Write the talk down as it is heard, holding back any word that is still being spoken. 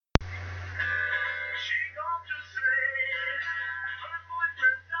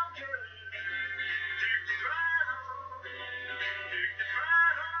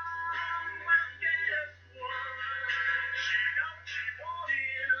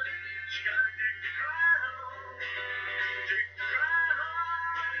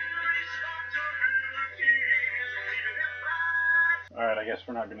I guess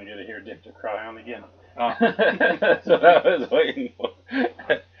we're not going to get to hear Dick to cry on again. Oh. That's what I was waiting for.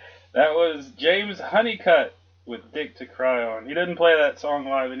 That was James Honeycutt with Dick to Cry On. He doesn't play that song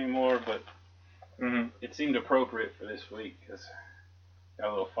live anymore, but it seemed appropriate for this week because got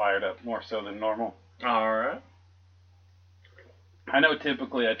a little fired up, more so than normal. All right. I know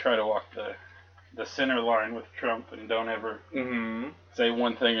typically I try to walk the center line with Trump and don't ever say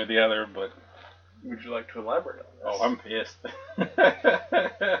one thing or the other, but... Would you like to elaborate on this? Oh, I'm pissed.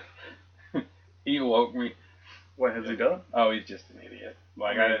 He woke me. What has he done? Oh, he's just an idiot.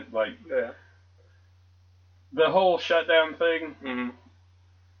 Yeah. The whole shutdown thing, Mm-hmm.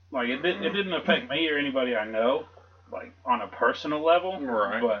 it didn't affect me or anybody I know, on a personal level.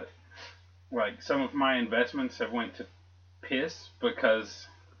 Right. But some of my investments have went to piss because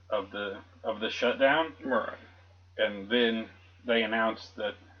of the shutdown. Right. And then they announced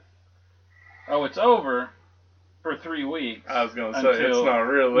that, it's over for 3 weeks. I was gonna say it's not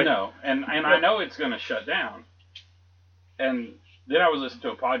really. No, and I know it's gonna shut down. And then I was listening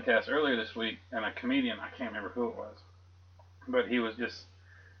to a podcast earlier this week, and a comedian, I can't remember who it was, but he was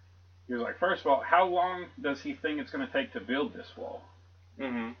like, first of all, how long does he think it's going to take to build this wall?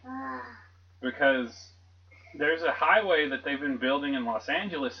 Mm-hmm. Because there's a highway that they've been building in Los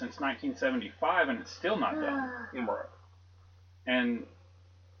Angeles since 1975, and it's still not done. Right. And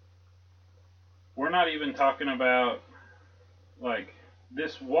we're not even talking about,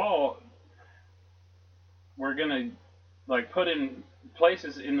 this wall we're going to, put in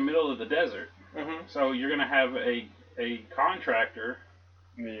places in the middle of the desert. Mm-hmm. So you're going to have a contractor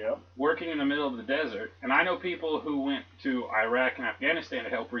working in the middle of the desert. And I know people who went to Iraq and Afghanistan to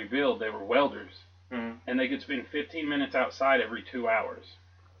help rebuild. They were welders. Mm-hmm. And they could spend 15 minutes outside every 2 hours.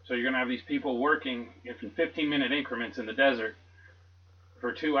 So you're going to have these people working in 15-minute increments in the desert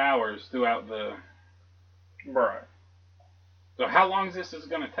for 2 hours throughout the... Right. So how long is this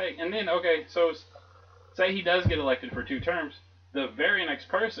going to take? And then, so say he does get elected for 2 terms, the very next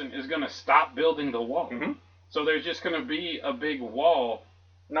person is going to stop building the wall. Mm-hmm. So there's just going to be a big wall.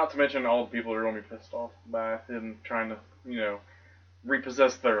 Not to mention all the people are going to be pissed off by him trying to,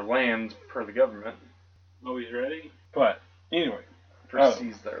 repossess their land per the government. Oh, he's ready? But, anyway.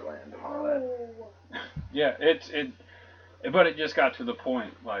 Seize their land and all that. Yeah, but it just got to the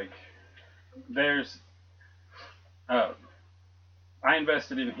point, there's, I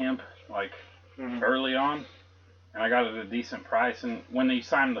invested in hemp, early on, and I got it at a decent price, and when they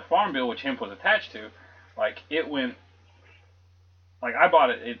signed the farm bill, which hemp was attached to, it went, I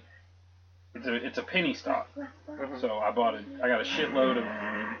bought it, it's a penny stock, so I got a shitload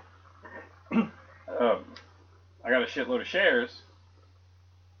of shares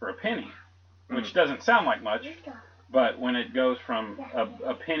for a penny, which doesn't sound like much, but when it goes from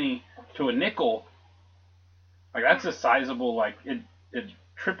a penny to a nickel, that's a sizable, it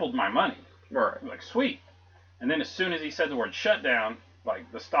tripled my money. Right. Sweet. And then as soon as he said the word shutdown,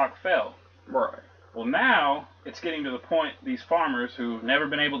 the stock fell. Right. Well, now it's getting to the point, these farmers who've never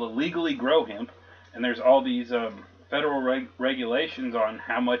been able to legally grow hemp, and there's all these federal regulations on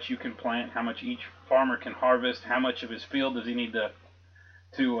how much you can plant, how much each farmer can harvest, how much of his field does he need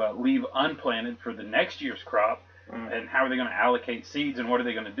to leave unplanted for the next year's crop, and how are they going to allocate seeds, and what are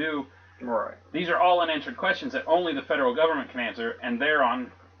they going to do? Right. These are all unanswered questions that only the federal government can answer, and they're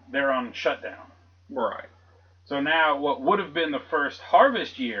on shutdown. Right. So now what would have been the first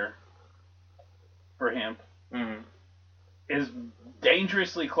harvest year for hemp is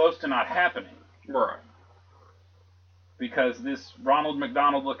dangerously close to not happening. Right. Because this Ronald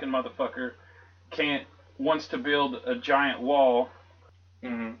McDonald looking motherfucker wants to build a giant wall.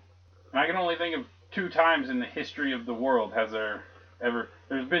 And I can only think of 2 times in the history of the world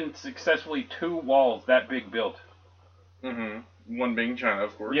there's been successfully 2 walls that big built. One being China,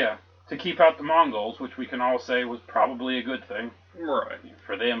 of course. Yeah. To keep out the Mongols, which we can all say was probably a good thing. Right.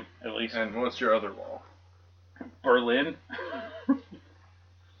 For them, at least. And what's your other wall? Berlin. I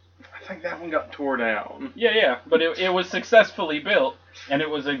think that one got tore down. Yeah, but it was successfully built, and it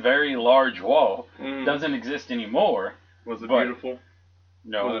was a very large wall. Doesn't exist anymore. Was it beautiful?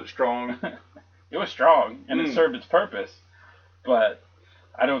 No. Was it strong? It was strong, and it served its purpose, but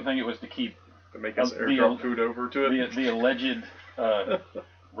I don't think it was to make us airdrop food over to it? The alleged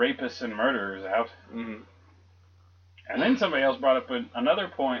rapists and murderers out. And then somebody else brought up another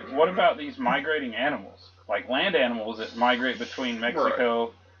point. What about these migrating animals? Land animals that migrate between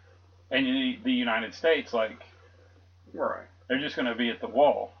Mexico and the United States, Right. They're just going to be at the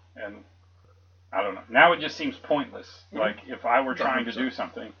wall, and I don't know. Now it just seems pointless. If I were trying to do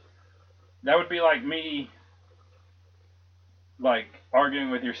something, that would be like me, like arguing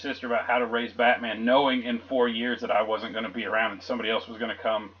with your sister about how to raise Batman, knowing in 4 years that I wasn't going to be around and somebody else was going to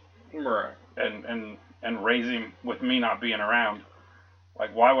come Right. and raise him with me not being around.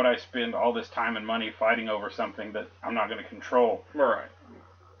 Like, why would I spend all this time and money fighting over something that I'm not going to control? Right.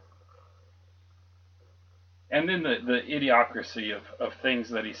 And then the idiocracy of things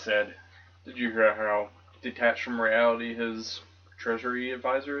that he said. Did you hear how detached from reality his Treasury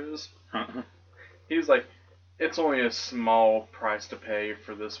advisor is? He was like, it's only a small price to pay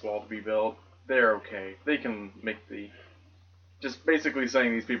for this wall to be built. They're okay. They can make the... Just basically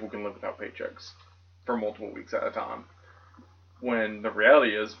saying these people can live without paychecks for multiple weeks at a time. When the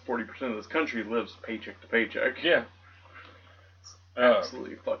reality is, 40% of this country lives paycheck to paycheck. Yeah.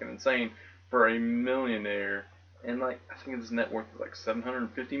 Absolutely fucking insane for a millionaire. And, like, I think his net worth is like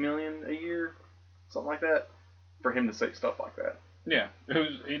 $750 million a year. Something like that. For him to say stuff like that. Yeah.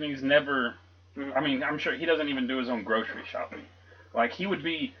 And he's never... Mhm. I mean, I'm sure he doesn't even do his own grocery shopping. Like, he would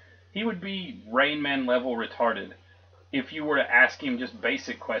be Rain Man level retarded if you were to ask him just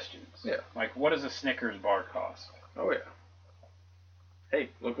basic questions. Yeah. Like, what does a Snickers bar cost? Oh, yeah. Hey,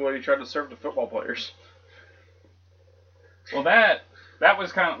 look what he tried to serve to football players. Well, that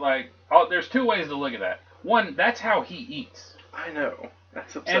was kind of like... Oh, there's two ways to look at that. One, that's how he eats. I know.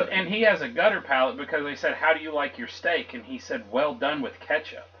 That's upsetting. And he has a gutter palate because they said, how do you like your steak? And he said, well done with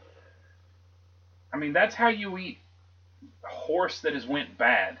ketchup. I mean, that's how you eat horse that has went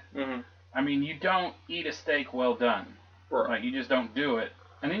bad. Mm-hmm. I mean, you don't eat a steak well done. Right. Like, you just don't do it.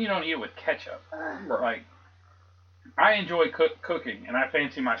 And then you don't eat it with ketchup. Right. Like, I enjoy cooking, and I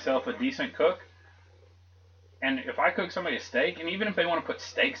fancy myself a decent cook. And if I cook somebody a steak, and even if they want to put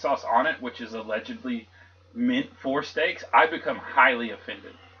steak sauce on it, which is allegedly meant for steaks, I become highly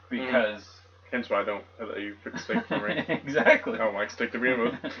offended. Because... Hence why I don't let you fix steak for me. Exactly. I don't like steak to begin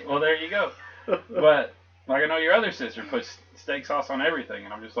with. Well, there you go. But, like, I know your other sister puts steak sauce on everything,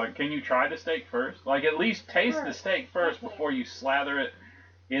 and I'm just like, can you try the steak first? Like, at least taste the steak first before you slather it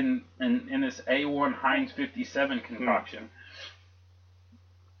in this A1 Heinz 57 concoction.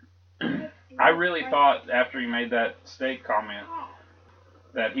 I really thought, after he made that steak comment,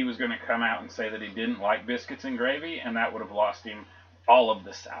 that he was going to come out and say that he didn't like biscuits and gravy, and that would have lost him all of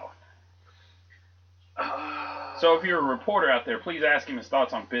the South. So if you're a reporter out there, please ask him his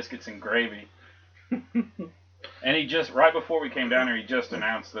thoughts on biscuits and gravy. And he just, right before we came down here, he just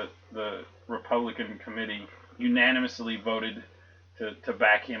announced that the Republican committee unanimously voted to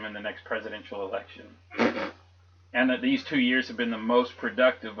back him in the next presidential election. And that these 2 years have been the most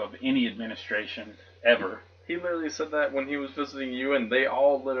productive of any administration ever. He literally said that when he was visiting you, and they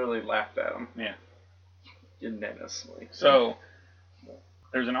all literally laughed at him. Yeah. Unanimously. So,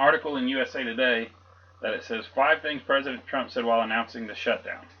 there's an article in USA Today that it says 5 things President Trump said while announcing the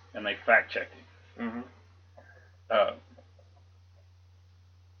shutdown, and they fact-checked it. Mm-hmm.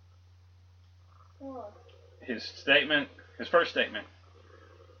 His first statement,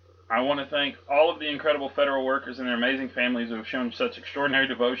 I want to thank all of the incredible federal workers and their amazing families who have shown such extraordinary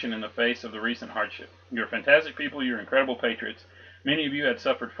devotion in the face of the recent hardship. You're fantastic people, you're incredible patriots. Many of you had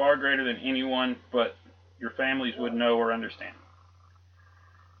suffered far greater than anyone but your families would know or understand.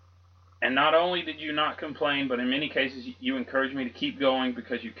 And not only did you not complain, but in many cases you encouraged me to keep going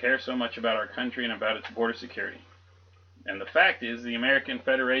because you care so much about our country and about its border security. And the fact is, the American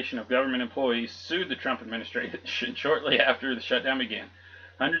Federation of Government Employees sued the Trump administration shortly after the shutdown began.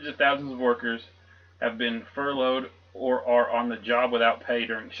 Hundreds of thousands of workers have been furloughed or are on the job without pay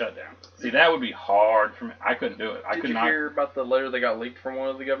during the shutdown. See, that would be hard for me. I couldn't do it. Did you hear about the letter that got leaked from one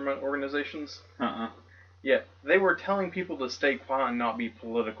of the government organizations? Yeah, they were telling people to stay quiet and not be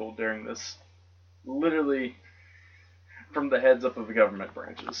political during this. Literally, from the heads up of the government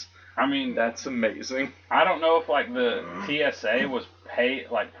branches. I mean, that's amazing. I don't know if like the TSA was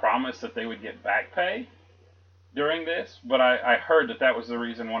promised that they would get back pay during this, but I heard that was the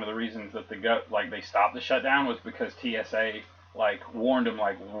reason. One of the reasons that they stopped the shutdown was because TSA warned them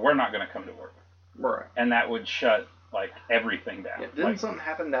we're not going to come to work, right? And that would shut everything down. Yeah, didn't something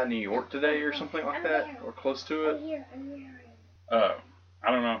happen down in New York today or something like that, or close to it? I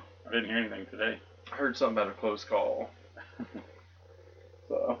don't know. I didn't hear anything today. I heard something about a close call.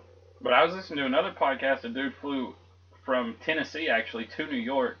 So. But I was listening to another podcast. A dude flew from Tennessee actually to New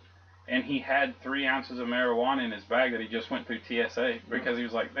York, and he had 3 ounces of marijuana in his bag that he just went through TSA because he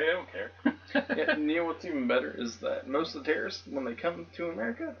was like, they don't care. Yeah, and you know what's even better is that most of the terrorists, when they come to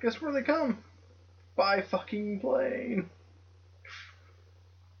America, guess where they come? By fucking plane.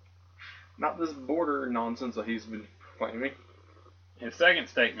 Not this border nonsense that he's been claiming. His second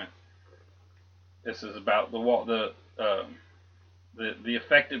statement. This is about the wall, the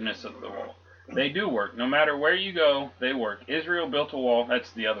effectiveness of the wall. They do work. No matter where you go, they work. Israel built a wall.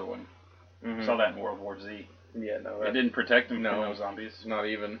 That's the other one. Mm-hmm. Saw that in World War Z. Yeah, no. It didn't protect them from those zombies. Not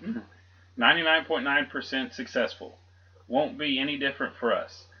even. 99.9% successful. Won't be any different for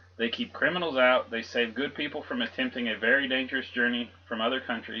us. They keep criminals out. They save good people from attempting a very dangerous journey from other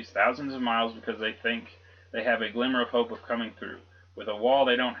countries, thousands of miles, because they think they have a glimmer of hope of coming through. With a wall,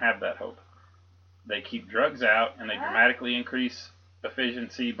 they don't have that hope. They keep drugs out, and they dramatically increase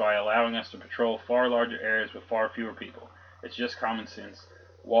efficiency by allowing us to patrol far larger areas with far fewer people. It's just common sense.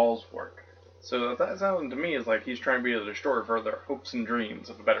 Walls work. So that sounded to me as like he's trying to be a destroyer for their hopes and dreams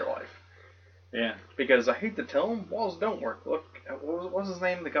of a better life. Yeah. Because I hate to tell him, walls don't work. Look, what was his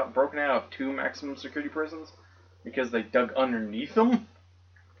name that got broken out of 2 maximum security prisons? Because they dug underneath them?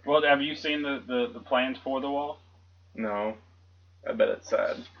 Well, have you seen the plans for the wall? No. I bet it's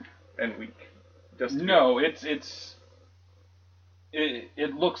sad and weak. No,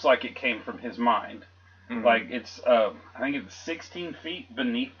 it looks like it came from his mind. Mm-hmm. Like it's I think it's 16 feet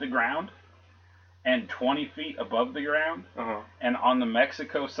beneath the ground and 20 feet above the ground. Uh-huh. And on the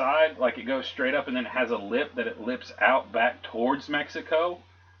Mexico side, like it goes straight up and then it has a lip that it lips out back towards Mexico,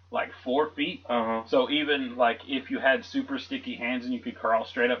 like 4 feet. Uh-huh. So even like if you had super sticky hands and you could crawl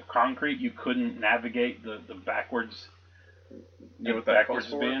straight up concrete, you couldn't navigate the backwards. You know what that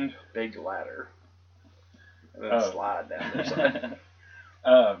backwards bend? Big ladder. And then slide down the side.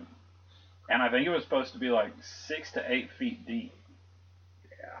 And I think it was supposed to be like 6 to 8 feet deep.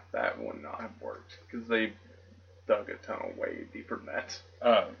 Yeah, that would not have worked because they dug a tunnel way deeper than that.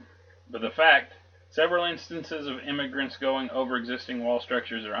 But the fact, several instances of immigrants going over existing wall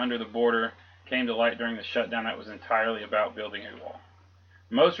structures or under the border came to light during the shutdown that was entirely about building a wall.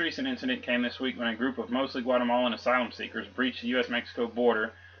 The most recent incident came this week when a group of mostly Guatemalan asylum seekers breached the U.S.-Mexico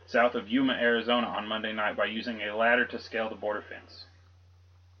border south of Yuma, Arizona on Monday night by using a ladder to scale the border fence.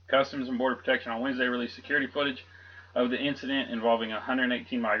 Customs and Border Protection on Wednesday released security footage of the incident involving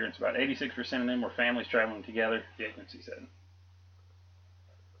 118 migrants. About 86% of them were families traveling together, the agency said.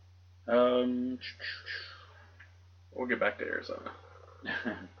 We'll get back to Arizona.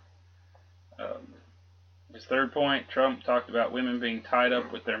 His third point, Trump talked about women being tied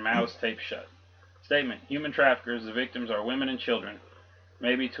up with their mouths taped shut. Statement, human traffickers, the victims are women and children.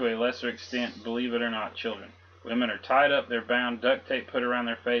 Maybe to a lesser extent, believe it or not, children. Women are tied up, they're bound, duct tape put around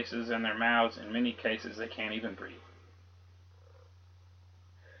their faces and their mouths. In many cases, they can't even breathe.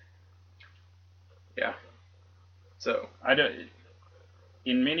 Yeah. So.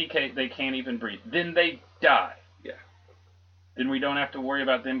 In many cases, they can't even breathe. Then they die. Yeah. Then we don't have to worry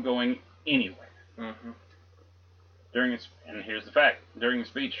about them going anywhere. Mm-hmm. And here's the fact. During the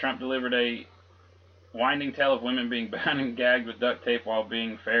speech, Trump delivered a winding tale of women being bound and gagged with duct tape while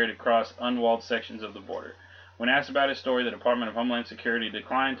being ferried across unwalled sections of the border. When asked about his story, the Department of Homeland Security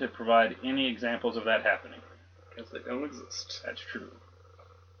declined to provide any examples of that happening. Because they don't exist. That's true.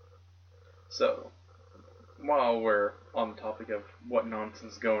 So, while we're on the topic of what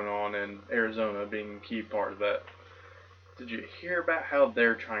nonsense is going on in Arizona being a key part of that, did you hear about how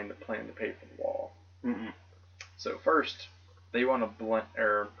they're trying to plan to pay for the wall? Mm-mm. So first, they want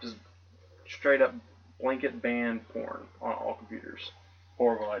to just straight up blanket ban porn on all computers.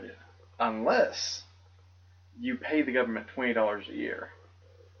 Horrible idea. Unless you pay the government $20 a year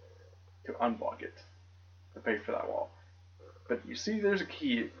to unblock it, to pay for that wall. But you see, there's a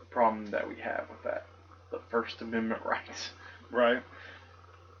key problem that we have with that. The First Amendment rights. Right.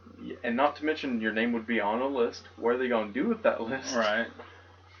 And not to mention your name would be on a list. What are they going to do with that list? Right.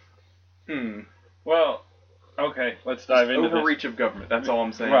 Well, okay, let's dive into this. Overreach of government. That's all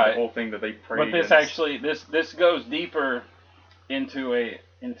I'm saying. Right. The whole thing that they pray But this against. actually, this goes deeper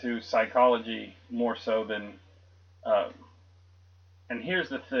into psychology more so than. And here's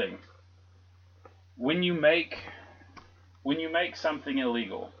the thing. When you make something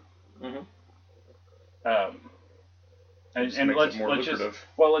illegal. Mm-hmm. And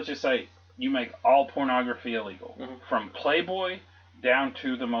let's just say you make all pornography illegal, from Playboy down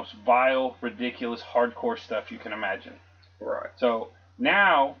to the most vile, ridiculous, hardcore stuff you can imagine. Right. So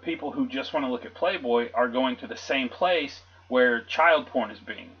now people who just want to look at Playboy are going to the same place where child porn is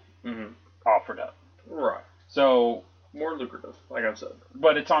being offered up. Right. So more lucrative, like I said.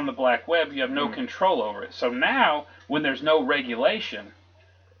 But it's on the black web. You have no control over it. So now, when there's no regulation,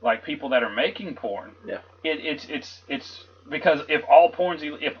 like people that are making porn, it's because if all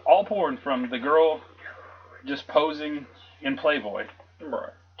porn from the girl just posing in Playboy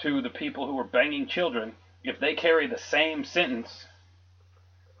to the people who are banging children, if they carry the same sentence,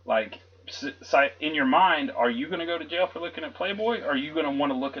 like in your mind, are you going to go to jail for looking at Playboy, or are you going to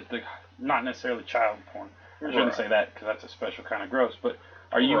want to look at the not necessarily child porn, I shouldn't say that because that's a special kind of gross. But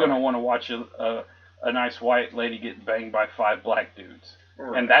are you going to want to watch a nice white lady get banged by 5 black dudes?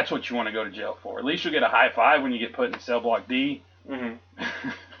 Right. And that's what you want to go to jail for. At least you'll get a high five when you get put in cell block D. Mm-hmm.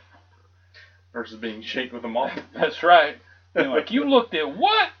 Versus being shaken with a mop. That's right. You're like, you looked at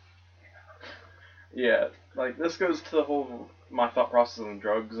what? Yeah, like this goes to the whole my thought process on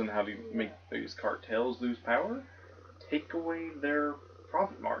drugs and how do you make these cartels lose power? Take away their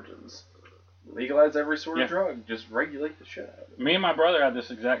profit margins. Legalize every sort of drug. Just regulate the shit out of it. Me and my brother had this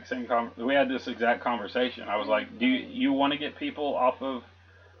exact conversation. I was like, do you want to get people off of,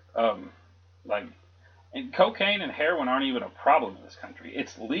 and cocaine and heroin aren't even a problem in this country.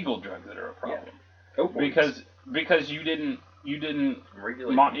 It's legal drugs that are a problem. Yeah. Because you didn't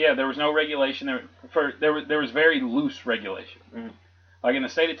regulate. There was no regulation there was very loose regulation. Mm-hmm. Like in the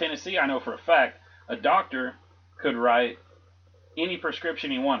state of Tennessee, I know for a fact a doctor could write any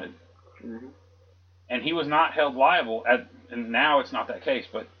prescription he wanted. Mm-hmm. And he was not held liable, and now it's not that case,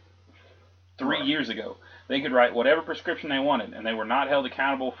 but 3 years ago, they could write whatever prescription they wanted, and they were not held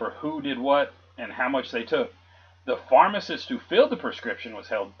accountable for who did what and how much they took. The pharmacist who filled the prescription was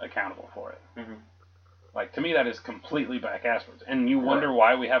held accountable for it. Mm-hmm. Like, to me, that is completely back-asswards. And you wonder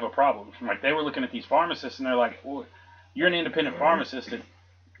why we have a problem. Like, they were looking at these pharmacists, and they're like, well, you're an independent pharmacist at,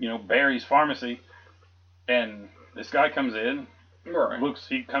 Barry's Pharmacy, and this guy comes in,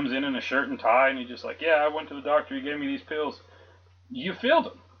 he comes in a shirt and tie, and he's just like, yeah, I went to the doctor, he gave me these pills. You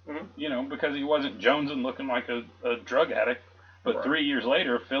filled them, because he wasn't jonesing looking like a drug addict. But 3 years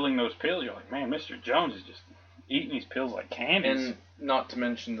later, filling those pills, you're like, man, Mr. Jones is just eating these pills like candies. And not to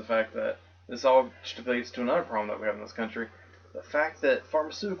mention the fact that this all relates to another problem that we have in this country. The fact that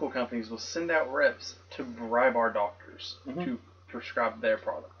pharmaceutical companies will send out reps to bribe our doctors to prescribe their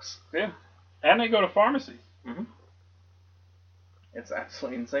products. Yeah. And they go to pharmacies. Mm-hmm. It's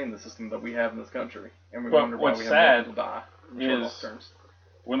absolutely insane, the system that we have in this country. And we wonder why we have people die.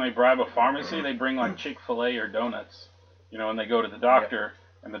 When they bribe a pharmacy, they bring like Chick-fil-A or donuts. And they go to the doctor,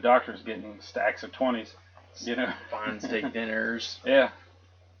 and the doctor's getting stacks of 20s. Fine steak dinners. Yeah.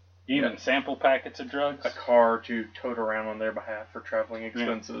 Even sample packets of drugs. A car to tote around on their behalf for traveling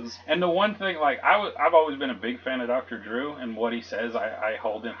expenses. Yeah. And the one thing, I've always been a big fan of Dr. Drew, and what he says I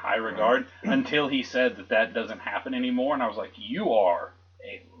hold in high regard until he said that doesn't happen anymore. And I was like, you are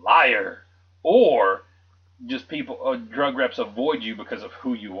a liar. Or just drug reps avoid you because of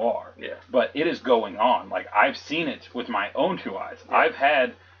who you are. Yeah. But it is going on. Like, I've seen it with my own 2 eyes.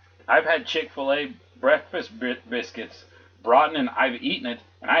 Yeah. I've had Chick-fil-A breakfast biscuits brought in, and I've eaten it,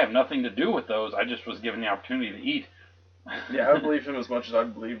 and I have nothing to do with those. I just was given the opportunity to eat. Yeah, I believe him as much as I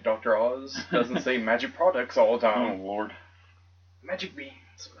believe Dr. Oz doesn't say magic products all the time. Oh, Lord. Magic beans.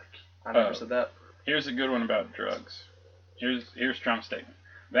 I never said that. Here's a good one about drugs. Here's Trump's statement.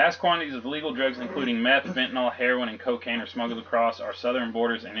 Vast quantities of illegal drugs, including meth, fentanyl, heroin, and cocaine, are smuggled across our southern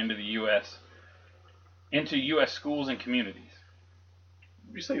borders and into U.S. schools and communities.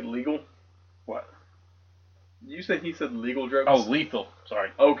 Did you say legal? What? You said he said legal drugs? Oh, lethal.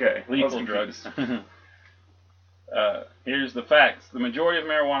 Sorry. Okay. Lethal drugs. Here's the facts. The majority of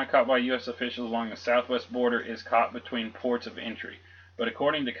marijuana caught by U.S. officials along the southwest border is caught between ports of entry. But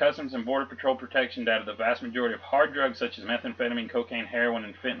according to Customs and Border Patrol protection data, the vast majority of hard drugs such as methamphetamine, cocaine, heroin,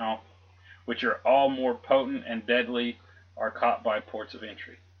 and fentanyl, which are all more potent and deadly, are caught by ports of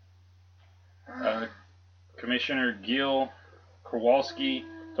entry. Commissioner Gil Kowalski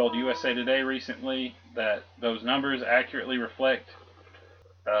told USA Today recently that those numbers accurately reflect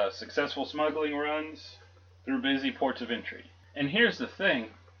successful smuggling runs through busy ports of entry. And here's the thing.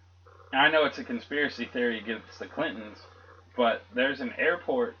 I know it's a conspiracy theory against the Clintons, but there's an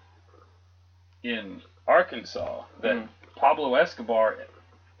airport in Arkansas that Pablo Escobar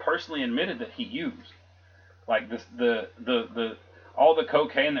personally admitted that he used. Like all the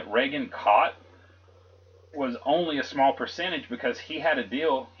cocaine that Reagan caught was only a small percentage because he had a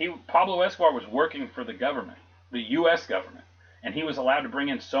deal. Pablo Escobar was working for the government, the U.S. government, and he was allowed to bring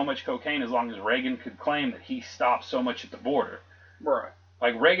in so much cocaine as long as Reagan could claim that he stopped so much at the border. Right.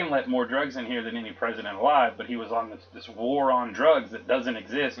 Like, Reagan let more drugs in here than any president alive, but he was on this war on drugs that doesn't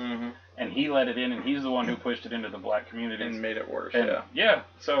exist, and he let it in, and he's the one who pushed it into the black communities. And made it worse, Yeah,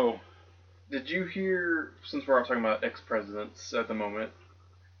 so... Did you hear, since we're all talking about ex-presidents at the moment,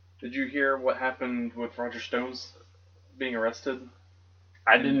 did you hear what happened with Roger Stone's being arrested?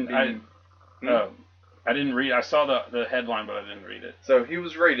 I didn't read. I saw the headline, but I didn't read it. So he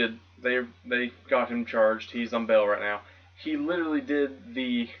was raided. They got him charged. He's on bail right now. He literally did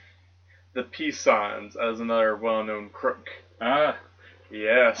the peace signs as another well-known crook. Ah.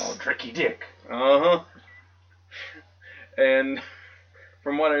 Yes. Oh, Tricky Dick. Uh-huh. And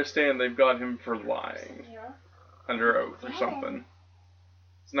From what I understand, they've got him for lying under oath or something.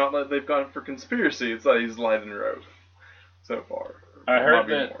 It's not that they've got him for conspiracy. It's that he's lied under oath so far. I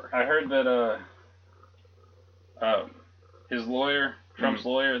heard that his lawyer, Trump's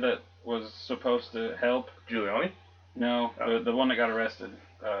lawyer, that was supposed to help. Giuliani? No, the one that got arrested.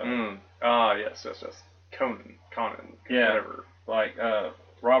 Yes. Conan. Yeah. Whatever. Like,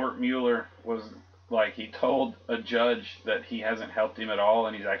 Robert Mueller was, like, he told a judge that he hasn't helped him at all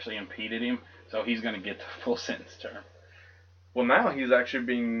and he's actually impeded him, so he's going to get the full sentence term. Well, now he's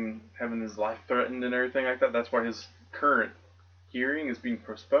actually having his life threatened and everything like that. That's why his current hearing is being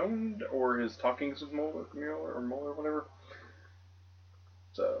postponed, or his talkings with Mueller, whatever.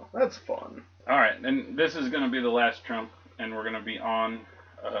 So, that's fun. Alright, and this is going to be the last Trump, and we're going to be on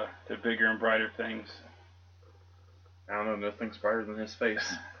to bigger and brighter things. I don't know, nothing's brighter than his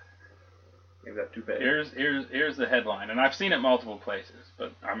face. Maybe that too bad. Here's the headline, and I've seen it multiple places,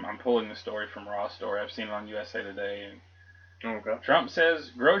 but I'm pulling the story from Raw Story. I've seen it on USA Today. And okay. Trump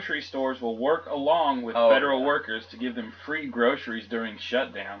says grocery stores will work along with federal workers to give them free groceries during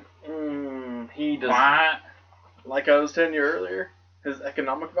shutdown. He does. What? Like I was telling you earlier, his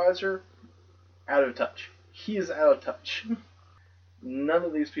economic advisor, out of touch. He is out of touch. None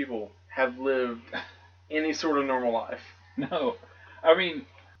of these people have lived any sort of normal life. No. I mean,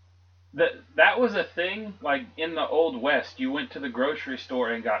 that was a thing, like, in the Old West. You went to the grocery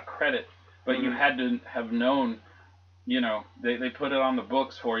store and got credit, but you had to have known, they put it on the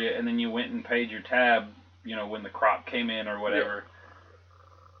books for you, and then you went and paid your tab, when the crop came in or whatever.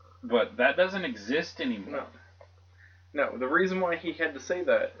 Yeah. But that doesn't exist anymore. No, the reason why he had to say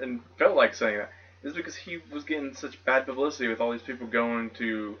that, and felt like saying that, is because he was getting such bad publicity with all these people going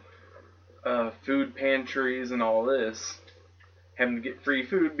to food pantries and all this, having to get free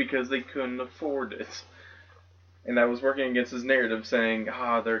food because they couldn't afford it. And that was working against his narrative, saying,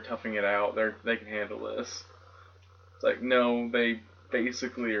 they're toughing it out, they can handle this. It's like, no, they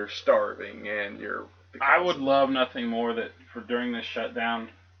basically are starving, and you're... I would love nothing more that for during this shutdown,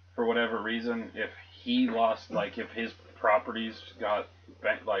 for whatever reason, if he lost, like, if his properties got,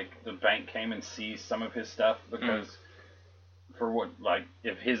 like, the bank came and seized some of his stuff because... For what, like,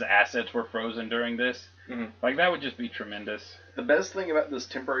 if his assets were frozen during this, like, that would just be tremendous. The best thing about this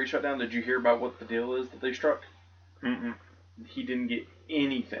temporary shutdown, did you hear about what the deal is that they struck? He didn't get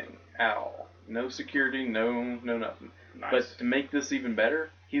anything at all. No security, no nothing. Nice. But to make this even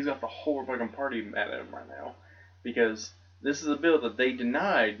better, he's got the whole Republican Party mad at him right now. Because this is a bill that they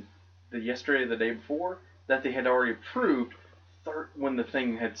denied yesterday or the day before, that they had already approved when the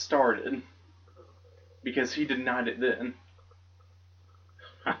thing had started. Because he denied it then.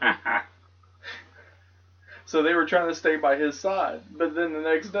 So they were trying to stay by his side, but then the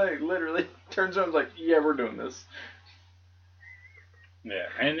next day, literally, turns around and was like, yeah, we're doing this. Yeah,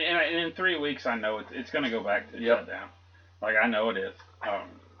 and in 3 weeks, I know it's going to go back to shutdown. Like, I know it is.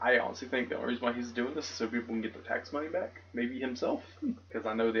 I honestly think the only reason why he's doing this is so people can get their tax money back. Maybe himself. Because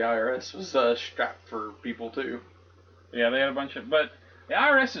I know the IRS was strapped for people, too. Yeah, they had a bunch of... But the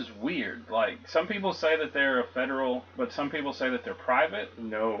IRS is weird. Like, some people say that they're a federal, but some people say that they're private.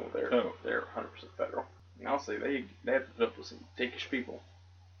 No, they're 100% federal. And honestly, they have to put up with some dickish people.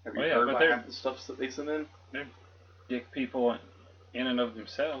 Have you heard about half the stuff that they send in? They're dick people in and of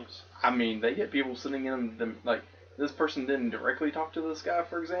themselves. I mean, they get people sending in them, like, this person didn't directly talk to this guy,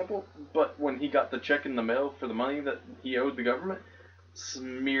 for example, but when he got the check in the mail for the money that he owed the government,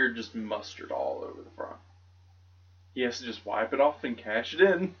 smeared just mustard all over the front. He has to just wipe it off and cash it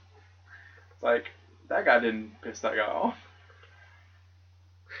in. It's like, that guy didn't piss that guy off.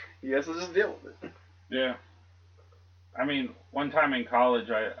 He has to just deal with it. Yeah. I mean, one time in college,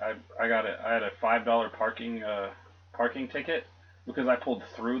 I had a $5 parking ticket because I pulled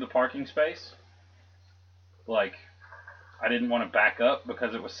through the parking space. Like, I didn't want to back up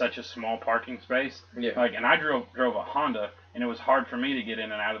because it was such a small parking space. Yeah. Like, and I drove a Honda, and it was hard for me to get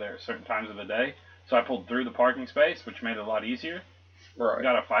in and out of there at certain times of the day. So I pulled through the parking space, which made it a lot easier. Right.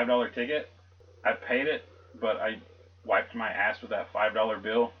 Got a $5 ticket. I paid it, but I wiped my ass with that $5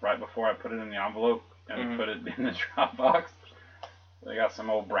 bill right before I put it in the envelope and put it in the drop box. They got some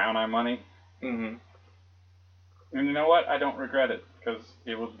old brown eye money. And you know what? I don't regret it because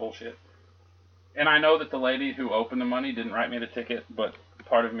it was bullshit. And I know that the lady who opened the money didn't write me the ticket, but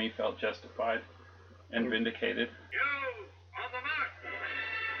part of me felt justified and vindicated. You on the mark.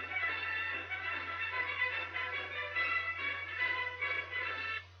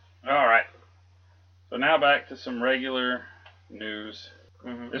 All right. So now back to some regular news.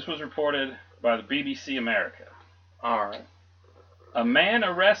 This was reported by the BBC America. All right. A man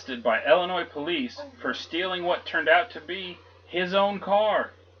arrested by Illinois police for stealing what turned out to be His own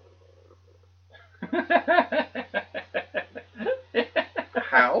car.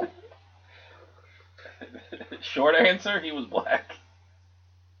 How? Short answer, he was black.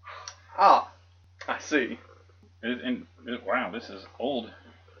 Ah, I see. Wow, this is old.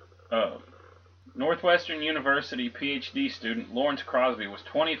 Northwestern University PhD student Lawrence Crosby was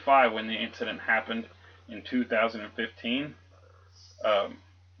 25 when the incident happened in 2015.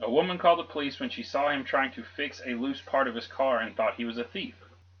 A woman called the police when she saw him trying to fix a loose part of his car and thought he was a thief.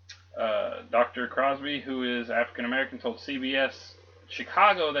 Dr. Crosby, who is African American, told CBS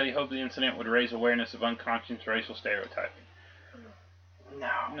Chicago that he hoped the incident would raise awareness of unconscious racial stereotyping.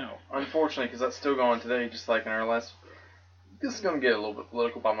 No. Unfortunately, because that's still going today, just like in our last. This is going to get a little bit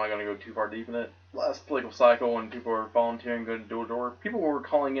political, but I'm not going to go too far deep in it. Last political cycle, when people were volunteering, going door to door, people were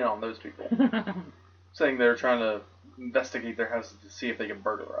calling in on those people, saying they were trying to investigate their houses to see if they could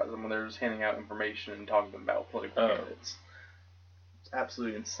burglarize them when they're just handing out information and talking about political candidates. It's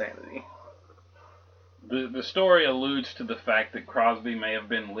absolute insanity. The story alludes to the fact that Crosby may have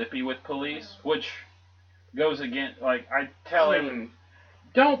been lippy with police, which goes against, like, I tell him,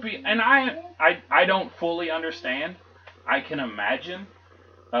 don't be, and I don't fully understand. I can imagine.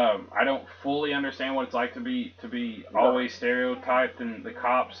 I don't fully understand what it's like to be always stereotyped, and the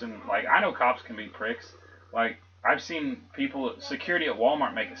cops, and like, I know cops can be pricks. Like, I've seen people, security at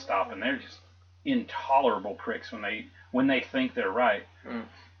Walmart make a stop, and they're just intolerable pricks when they think they're right.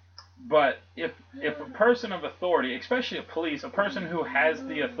 But if a person of authority, especially a police, a person who has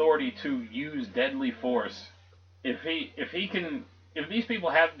the authority to use deadly force, if these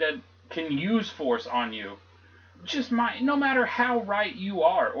people can use force on you, no matter how right you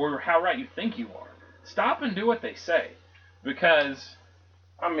are or how right you think you are, stop and do what they say. Because,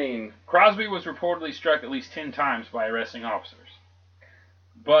 I mean, Crosby was reportedly struck at least 10 times by arresting officers.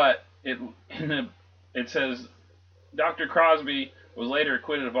 But it says Dr. Crosby was later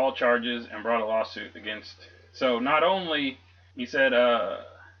acquitted of all charges and brought a lawsuit against. So not only, he said,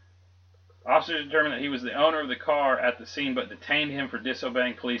 officers determined that he was the owner of the car at the scene, but detained him for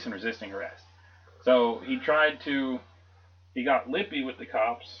disobeying police and resisting arrest. So he got lippy with the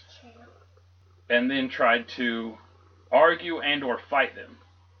cops, and then tried to argue and or fight them.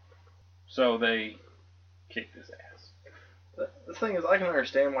 So they kicked his ass. The thing is, I can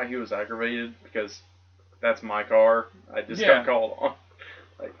understand why he was aggravated, because that's my car. I just got called on.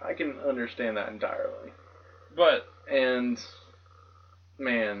 Like, I can understand that entirely. And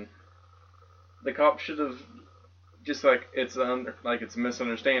man, the cop should have just it's a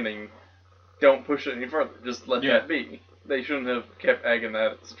misunderstanding. Don't push it any further. Just let that be. They shouldn't have kept egging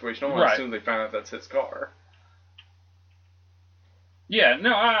that situation on as soon as they found out that's his car. Yeah,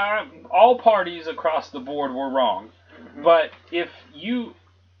 no, all parties across the board were wrong. Mm-hmm. But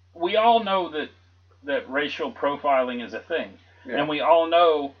we all know that racial profiling is a thing, and we all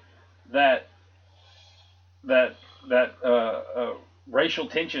know that racial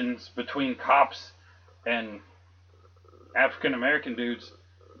tensions between cops and African American dudes,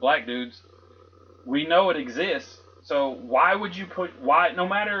 black dudes, we know it exists. So why would you no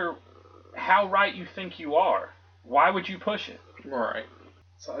matter how right you think you are, why would you push it? Right.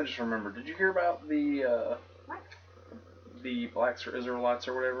 So I just remember, did you hear about the Blacks for Israelites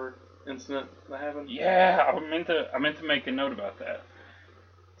or whatever incident that happened? Yeah, I meant to make a note about that.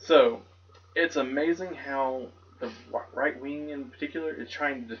 So, it's amazing how the right wing in particular is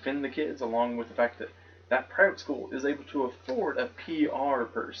trying to defend the kids, along with the fact that that private school is able to afford a PR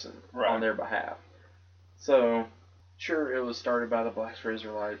person on their behalf. So, sure, it was started by the Blacks for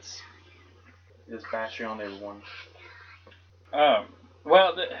Israelites. It's bashing on everyone.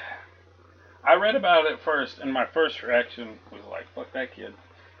 Well, I read about it first, and my first reaction was like, "Fuck that kid."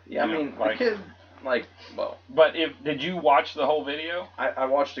 Yeah, the kid, But did you watch the whole video? I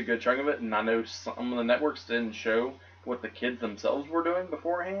watched a good chunk of it, and I know some of the networks didn't show what the kids themselves were doing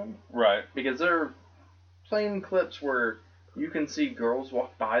beforehand. Right. Because they're playing clips where you can see girls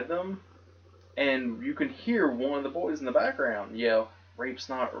walk by them, and you can hear one of the boys in the background yell, "Rape's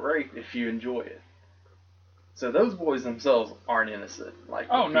not rape if you enjoy it." So those boys themselves aren't innocent, like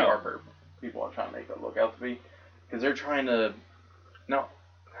PR people are trying to make it look out to be, because they're trying to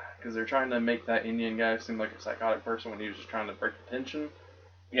make that Indian guy seem like a psychotic person when he was just trying to break the tension.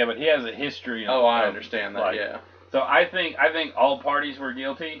 Yeah, but he has a history. I understand that. Yeah. So I think all parties were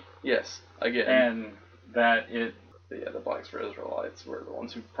guilty. Yes, again. And that it. Yeah, the Blacks for Israelites were the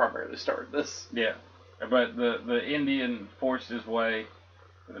ones who primarily started this. Yeah, but the Indian forced his way.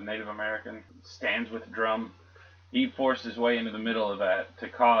 The Native American stands with drum. He forced his way into the middle of that to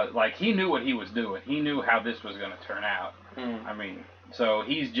cause, he knew what he was doing. He knew how this was going to turn out. I mean, so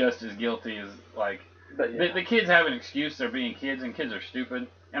he's just as guilty as, But yeah. The kids have an excuse. They're being kids, and kids are stupid.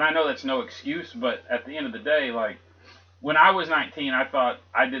 And I know that's no excuse, but at the end of the day, like, when I was 19, I thought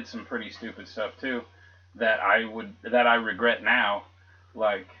I did some pretty stupid stuff too that I regret now.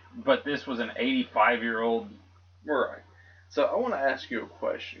 Like, but this was an 85-year-old. Right. So I want to ask you a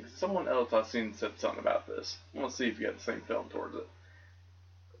question. Someone else I've seen said something about this. I want to see if you have the same feeling towards it.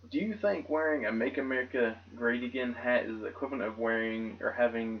 Do you think wearing a Make America Great Again hat is the equivalent of wearing or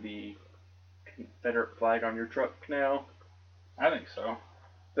having the Confederate flag on your truck now? I think so.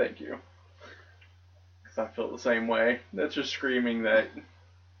 Thank you. Because I feel the same way. That's just screaming that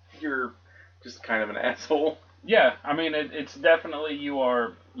you're just kind of an asshole. Yeah, I mean, it's definitely you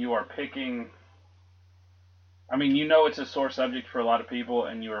are picking. I mean, you know, it's a sore subject for a lot of people,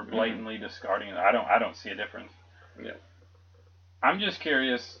 and you are blatantly discarding it. I don't see a difference. Yeah. I'm just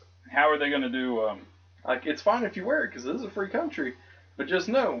curious, how are they going to do? Like, it's fine if you wear it because this is a free country, but just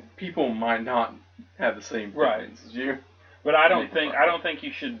know people might not have the same feelings as you. But I don't think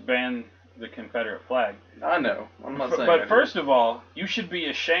you should ban the Confederate flag. I know. I'm not saying. But first of all, you should be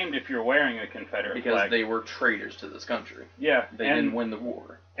ashamed if you're wearing a Confederate flag. Because they were traitors to this country. Yeah. They didn't win the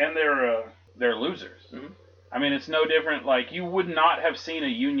war. And they're losers. Mm-hmm. I mean, it's no different. Like, you would not have seen a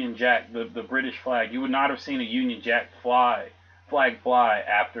Union Jack, the British flag. You would not have seen a Union Jack flag fly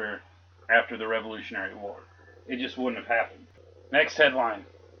after the Revolutionary War. It just wouldn't have happened. Next headline,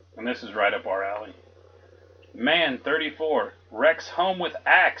 and this is right up our alley. Man, 34, wrecks home with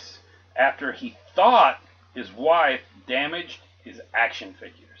axe after he thought his wife damaged his action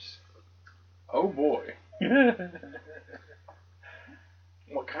figures. Oh boy.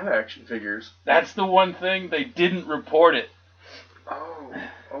 What kind of action figures? That's the one thing they didn't report it.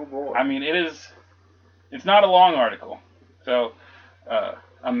 Oh boy. I mean, it's not a long article. So,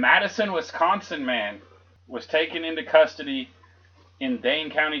 a Madison, Wisconsin man was taken into custody in Dane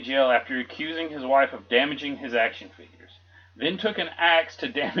County Jail after accusing his wife of damaging his action figures. Then took an axe to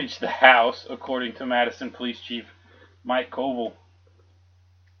damage the house, according to Madison Police Chief Mike Koval.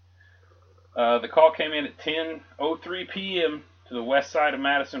 The call came in at 10:03 p.m. to the west side of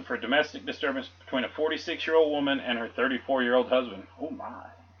Madison for a domestic disturbance between a 46-year-old woman and her 34-year-old husband. Oh my.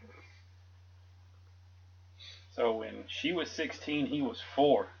 So when she was 16, he was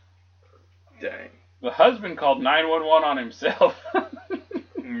 4. Dang. The husband called 911 on himself.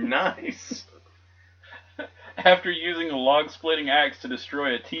 Nice. After using a log-splitting axe to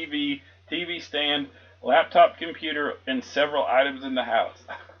destroy a TV stand, laptop computer, and several items in the house.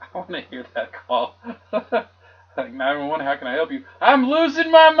 I want to hear that call. Like, 911, how can I help you? I'm losing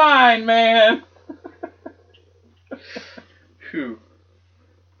my mind, man. Whew.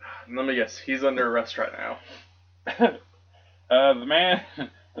 Let me guess. He's under arrest right now. The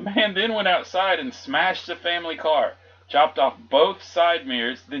man then went outside and smashed the family car, chopped off both side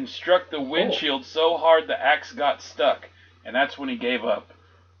mirrors, then struck the windshield so hard the axe got stuck, and that's when he gave up.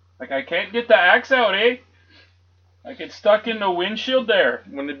 Like, I can't get the axe out, eh? Like, it's stuck in the windshield there.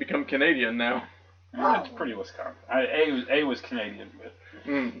 When did it become Canadian now? That's pretty Wisconsin. A was Canadian, but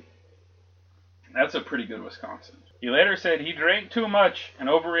that's a pretty good Wisconsin. He later said he drank too much and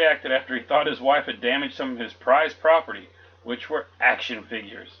overreacted after he thought his wife had damaged some of his prized property, which were action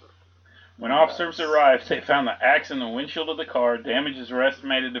figures. When officers arrived, they found the axe in the windshield of the car. Damages were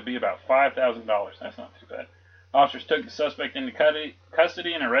estimated to be about $5,000. That's not too bad. Officers took the suspect into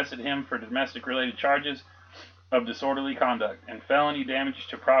custody and arrested him for domestic-related charges of disorderly conduct and felony damage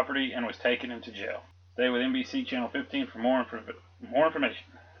to property, and was taken into jail. Stay with NBC Channel 15 for more information.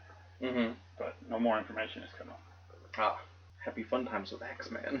 Mm-hmm. But no more information is coming. Happy fun times with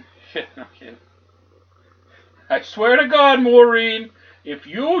X-Man. Yeah, no kidding. I swear to God, Maureen, if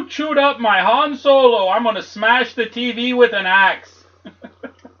you chewed up my Han Solo, I'm going to smash the TV with an axe.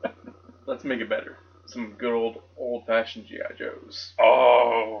 Let's make it better. Some good old-fashioned G.I. Joes.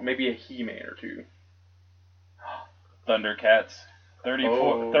 Oh. Maybe a He-Man or two. Thundercats.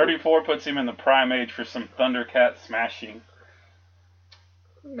 34 puts him in the prime age for some Thundercat smashing.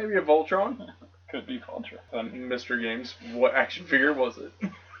 Maybe a Voltron? Could be Voltron. Mystery Games. What action figure was it?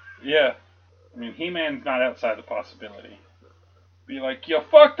 Yeah. I mean, He-Man's not outside the possibility. Be like, you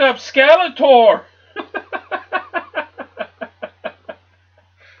fucked up Skeletor!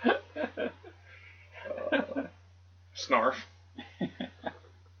 Snarf.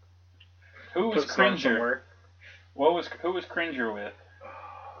 Who was Cringer? Who was Cringer with?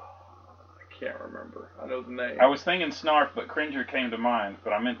 I can't remember. I know the name. I was thinking Snarf, but Cringer came to mind,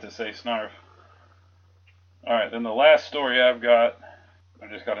 but I meant to say Snarf. Alright, then the last story I've got, I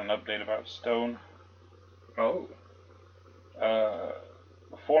just got an update about Stone. Oh. A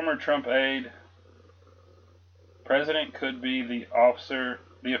former Trump aide, president could be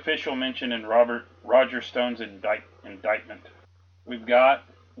the official mentioned in Robert Roger Stone's indictment. We've got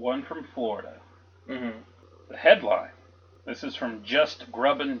one from Florida. Mm-hmm. The headline. This is from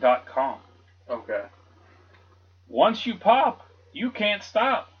justgrubbin.com. Okay. Once you pop, you can't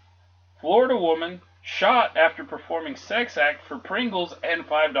stop. Florida woman shot after performing sex act for Pringles and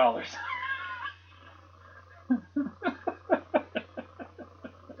 $5.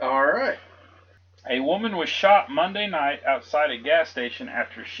 All right. A woman was shot Monday night outside a gas station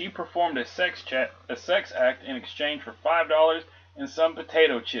after she performed a sex act in exchange for $5 and some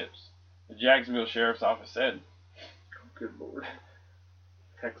potato chips, the Jacksonville Sheriff's Office said. Good Lord.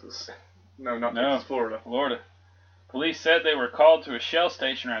 Texas. No, not Texas, Florida. Florida. Police said they were called to a Shell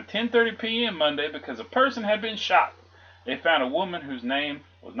station around 10:30 p.m. Monday because a person had been shot. They found a woman whose name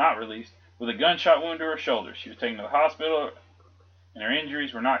was not released with a gunshot wound to her shoulder. She was taken to the hospital and her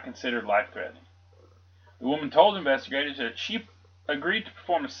injuries were not considered life-threatening. The woman told investigators that she agreed to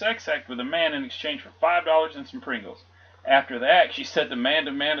perform a sex act with a man in exchange for $5 and some Pringles. After the act, she said the man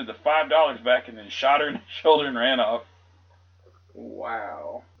demanded the $5 back and then shot her in the shoulder and ran off.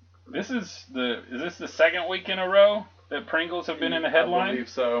 Wow. Is this the second week in a row that Pringles have been in the headline? I believe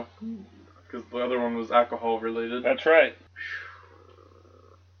so. Because the other one was alcohol related. That's right.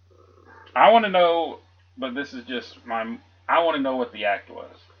 I want to know, but this is just I want to know what the act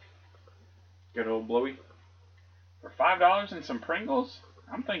was. Good old blowy. For $5 and some Pringles?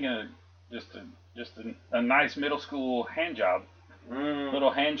 I'm thinking of just a nice middle school hand job.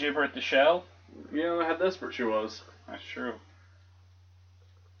 Little hand jibber at the Shell. You know how desperate she was. That's true.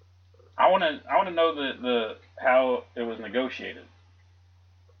 I want to know the how it was negotiated.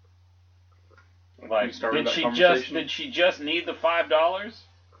 Like, did she just need the $5?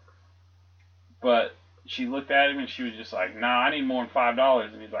 But she looked at him and she was just like, "Nah, I need more than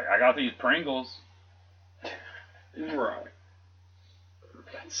 $5." And he's like, "I got these Pringles." Right.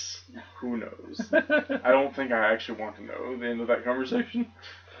 That's, who knows? I don't think I actually want to know the end of that conversation.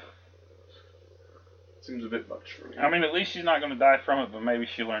 Seems a bit much for me. I mean, at least she's not going to die from it, but maybe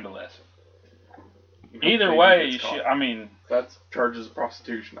she learned a lesson. Either way, that's charges of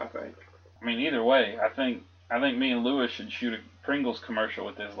prostitution, I think. I mean, either way, I think me and Lewis should shoot a Pringles commercial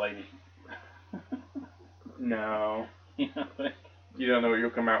with this lady. No. You don't know what you'll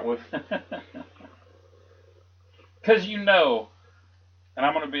come out with. Because and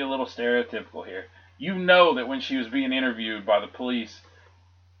I'm going to be a little stereotypical here, that when she was being interviewed by the police,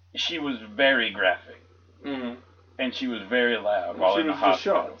 she was very graphic. Mm-hmm. And she was very loud while in the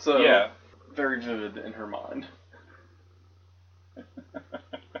hospital. Shot, so yeah. Very vivid in her mind.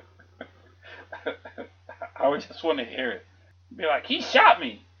 I would just want to hear it. Be like, he shot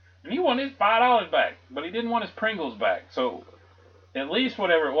me, and he wanted his $5 back, but he didn't want his Pringles back. So at least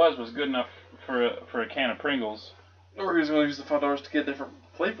whatever it was good enough for a can of Pringles. Or he was going to use the $5 to get different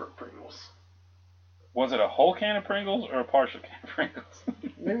flavor of Pringles. Was it a whole can of Pringles or a partial can of Pringles?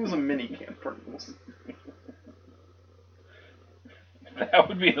 Maybe it was a mini can of Pringles. That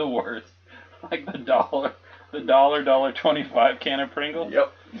would be the worst. Like the $1.25 can of Pringles?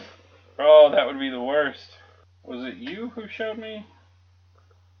 Yep. Oh, that would be the worst. Was it you who showed me?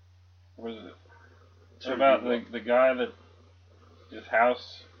 Or was it about the guy that his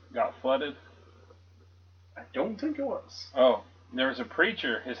house got flooded? I don't think it was. Oh, there was a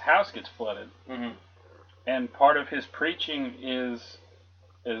preacher. His house gets flooded. Mm-hmm. And part of his preaching is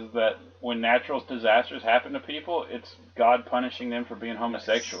that when natural disasters happen to people, it's God punishing them for being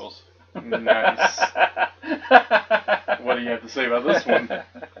homosexuals. Nice. What do you have to say about this one?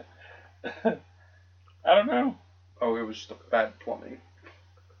 I don't know. Oh, it was just a bad plumbing.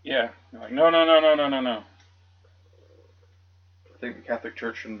 Yeah. Like, no. I think the Catholic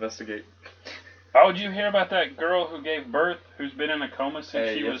Church should investigate. Oh, did you hear about that girl who gave birth, who's been in a coma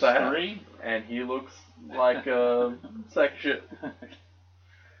since she was 3? And he looks like a sack of shit.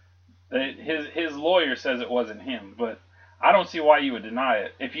 His lawyer says it wasn't him, but I don't see why you would deny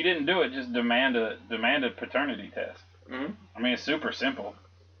it. If you didn't do it, just demand a paternity test. Mm-hmm. I mean, it's super simple.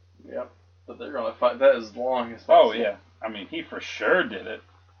 Yep. But they're going to fight that as long as possible. Oh, yeah. I mean, he for sure did it.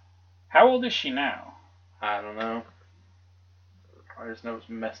 How old is she now? I don't know. I just know it's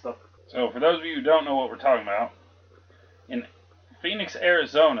messed up. So, for those of you who don't know what we're talking about, in Phoenix,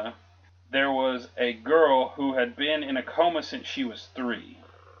 Arizona, there was a girl who had been in a coma since she was 3.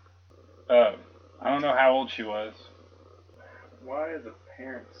 I don't know how old she was. Why are the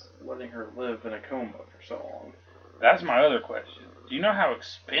parents letting her live in a coma for so long? That's my other question. Do you know how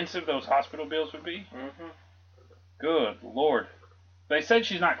expensive those hospital bills would be? Mm-hmm. Good Lord. They said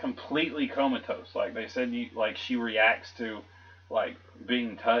she's not completely comatose. Like, they said she reacts to, like,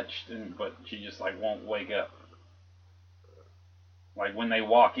 being touched, but she just, like, won't wake up. Like when they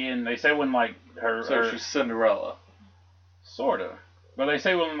walk in, they say when like So she's Cinderella. sorta, but they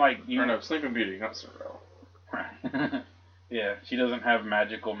say when like Or no, Sleeping Beauty, not Cinderella. Yeah, she doesn't have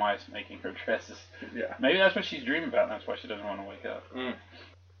magical mice making her dresses. Yeah. Maybe that's what she's dreaming about, and that's why she doesn't want to wake up.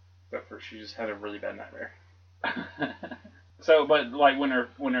 Except for she just had a really bad nightmare. So, but like when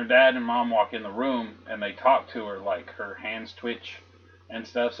her dad and mom walk in the room and they talk to her, like her hands twitch and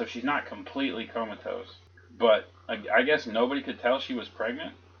stuff, so she's not completely comatose. But I guess nobody could tell she was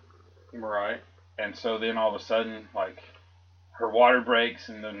pregnant. Right. And so then all of a sudden, like, her water breaks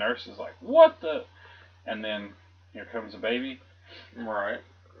and the nurse is like, "What the?" And then here comes a baby. Right.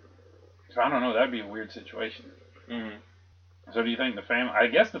 So I don't know. That'd be a weird situation. Mm-hmm. So do you think the family? I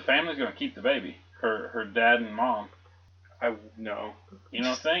guess the family's gonna keep the baby. Her dad and mom. No. You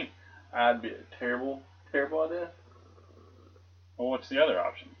don't think? That'd be a terrible idea. Well, what's the other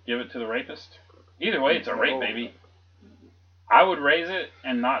option? Give it to the rapist? Either way, it's a rape No. baby. I would raise it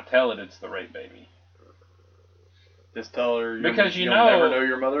and not tell it it's the rape baby. Just tell her Because you'll know, never know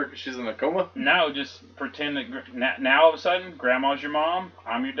your mother because she's in a coma. No, just pretend that now all of a sudden, grandma's your mom,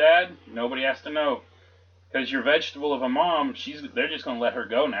 I'm your dad. Nobody has to know. Because your vegetable of a mom, they're just gonna let her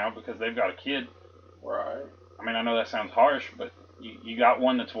go now because they've got a kid. Right. I mean, I know that sounds harsh, but you got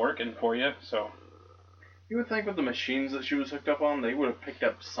one that's working for you, so. You would think with the machines that she was hooked up on, they would have picked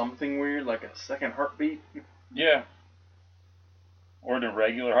up something weird, like a second heartbeat. Yeah. Or the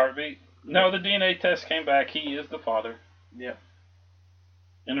regular heartbeat. No, the DNA test came back. He is the father. Yeah.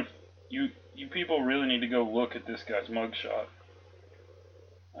 And if you people really need to go look at this guy's mugshot.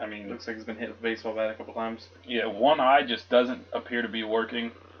 I mean, Looks like he's been hit with a baseball bat a couple times. yeah, one eye just doesn't appear to be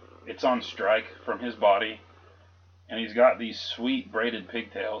working. It's on strike from his body. And he's got these sweet braided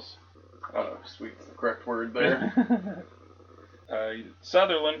pigtails. Oh, sweet's the correct word there.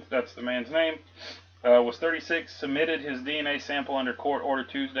 Sutherland, that's the man's name, was 36, submitted his DNA sample under court order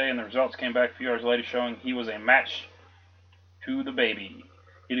Tuesday, and the results came back a few hours later showing he was a match to the baby.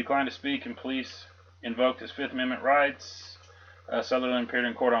 He declined to speak, and police invoked his Fifth Amendment rights. Sutherland appeared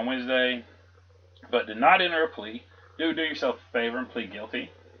in court on Wednesday, but did not enter a plea. Do yourself a favor and plead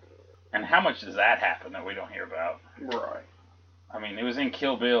guilty. And how much does that happen that we don't hear about? Right. I mean, it was in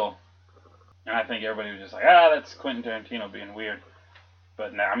Kill Bill, and I think everybody was just like, that's Quentin Tarantino being weird.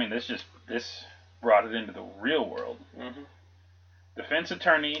 But now, I mean, this brought it into the real world. Mm-hmm. Defense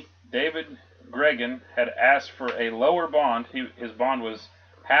attorney David Gregan had asked for a lower bond. His bond was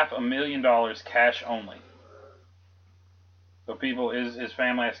 $500,000 cash only. So his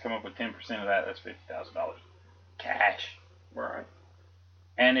family has to come up with 10% of that. That's $50,000 cash. Right.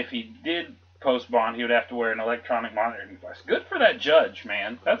 And if he did post bond, he would have to wear an electronic monitoring device. Good for that judge,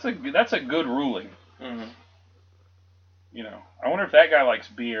 man. That's a good ruling. Mm-hmm. You know, I wonder if that guy likes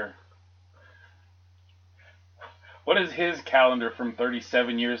beer. What does his calendar from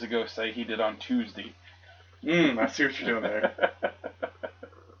 37 years ago say he did on Tuesday? I see what you're doing there.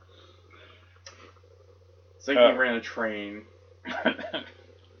 It's like he ran a train. I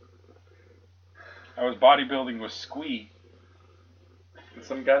was bodybuilding with Squee. And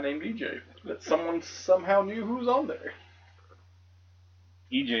some guy named EJ. That someone somehow knew who was on there.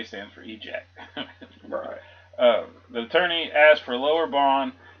 EJ stands for EJack. Right. The attorney asked for a lower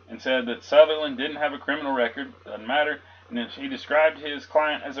bond and said that Sutherland didn't have a criminal record, doesn't matter, and that he described his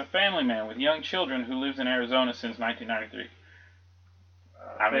client as a family man with young children who lives in Arizona since 1993.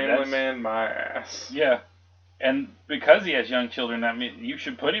 Family man, my ass. Yeah, and because he has young children, that means you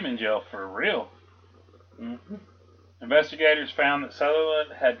should put him in jail for real. Mm-hmm. Investigators found that Sutherland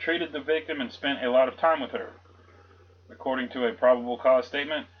had treated the victim and spent a lot of time with her. According to a probable cause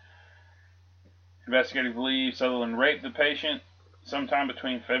statement, investigators believe Sutherland raped the patient sometime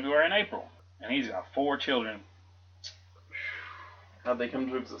between February and April, and he's got 4 children. How'd they come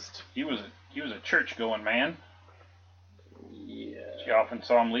to exist? He was a church-going man. Yeah. She often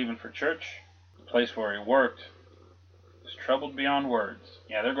saw him leaving for church. The place where he worked was troubled beyond words.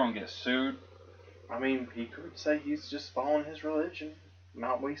 Yeah, they're going to get sued. I mean, he could say he's just following his religion,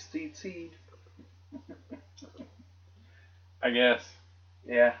 not waste seed. I guess.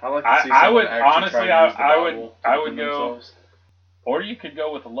 Yeah, I like to see I someone would actually honestly, try to use the I Bible to go, themselves. or you could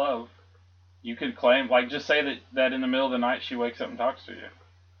go with love. You could claim, like, just say that in the middle of the night she wakes up and talks to you.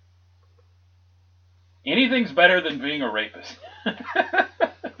 Anything's better than being a rapist.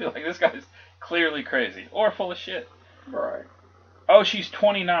 Like, this guy's clearly crazy or full of shit. Right. Oh, she's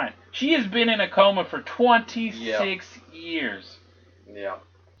 29. She has been in a coma for 26 years. Yeah.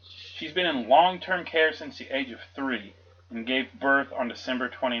 She's been in long-term care since the age of 3 and gave birth on December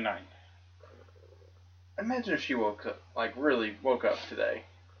 29th. Imagine if she really woke up today.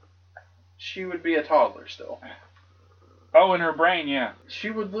 She would be a toddler still. Oh, in her brain, yeah. She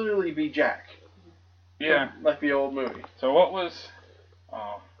would literally be Jack. Yeah. Like the old movie. So what was...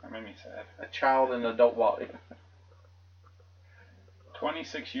 Oh, that made me sad. A child in an adult body.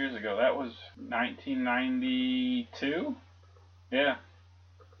 26 years ago. That was 1992? Yeah.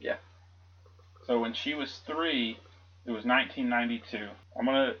 Yeah. So when she was 3, it was 1992. I'm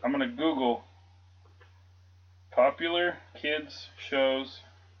gonna Google popular kids shows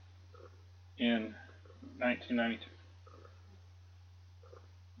in 1992.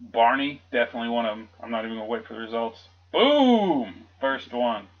 Barney, definitely one of them. I'm not even gonna wait for the results. Boom! First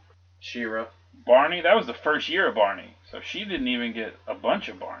one. She-Ra. Barney, that was the first year of Barney, so she didn't even get a bunch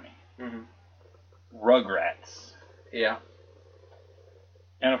of Barney. Mm-hmm. Rugrats. Yeah.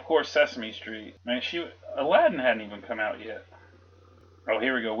 And of course Sesame Street. Man, Aladdin hadn't even come out yet. Oh,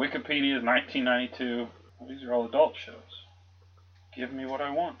 here we go. Wikipedia is 1992. Well, these are all adult shows. Give me what I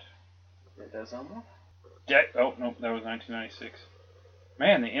want. It does almost. Oh, no, that was 1996.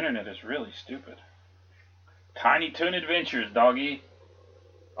 Man, the internet is really stupid. Tiny Toon Adventures, doggy.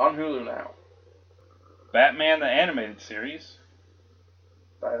 On Hulu now. Batman the Animated Series.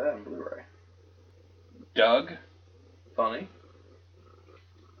 Buy that on Blu-ray. Doug. Funny.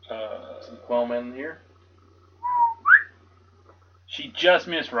 Some Quellman in here. She just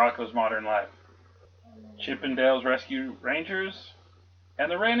missed Rocko's Modern Life. Chippendale's Rescue Rangers.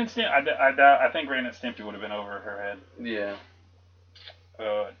 And the Ren and Stimpy. I think Ren and Stimpy would have been over her head. Yeah.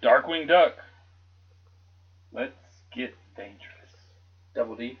 Darkwing Duck. Let's Get Dangerous.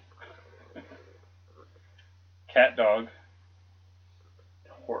 Double D. Cat Dog.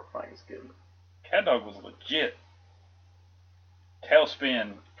 Horrifying as good. Cat Dog was legit.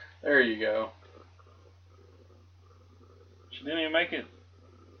 Tailspin. There you go. She didn't even make it.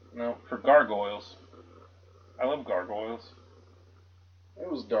 No. For Gargoyles. I love Gargoyles. It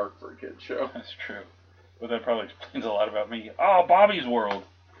was dark for a kid's show. That's true. But that probably explains a lot about me. Oh, Bobby's World.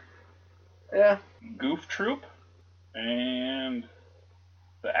 Yeah. Goof Troop. And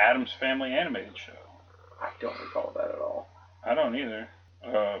the Addams Family Animated Show. I don't recall that at all. I don't either.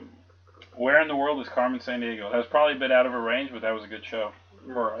 Where in the World is Carmen Sandiego? That was probably a bit out of her range, but that was a good show.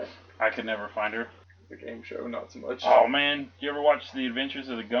 Right. I could never find her. The game show, not so much. Oh man, you ever watch The Adventures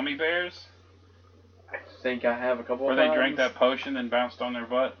of the Gummy Bears? I think I have a couple Where of they times. drank that potion and bounced on their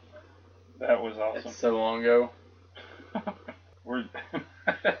butt? That was awesome. It's so long ago.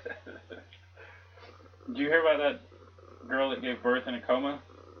 Did you hear about that girl that gave birth in a coma?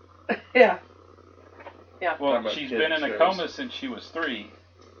 Yeah. Yeah. Well, she's been in a coma since she was 3.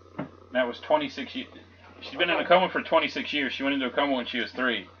 And that was 26 years. She's been in a coma for 26 years. She went into a coma when she was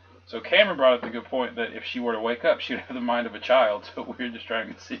 3. So Cameron brought up the good point that if she were to wake up, she'd have the mind of a child. So we were just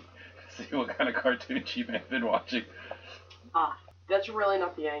trying to see what kind of cartoon she may have been watching. That's really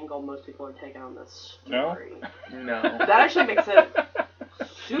not the angle most people are taking on this No? story. No. That actually makes it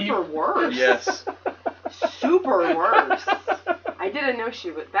super worse. Yes. Super worse. I didn't know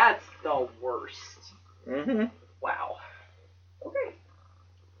she would. That's the worst. Mm-hmm. Wow. Okay.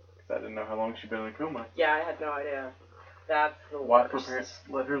 I didn't know how long she'd been in a coma. Yeah, I had no idea. That's the Why worst. her parents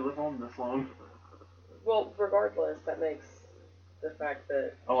let her live on this long? Well, regardless, that makes the fact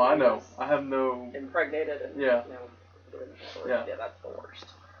that Oh, I she know. was I have no... impregnated and Yeah. doing the story. Yeah. Yeah, that's the worst.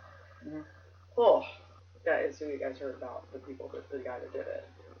 Mhm. Oh, guys, so you guys heard about the guy that did it?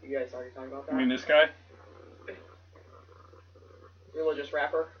 You guys already talked about that? I mean, this guy? Religious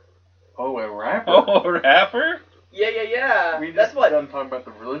rapper? Oh, a rapper? Oh, a rapper? Yeah. We just That's what. done talking about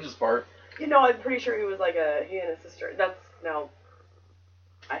the religious part. You know, I'm pretty sure he was like he and his sister. That's now.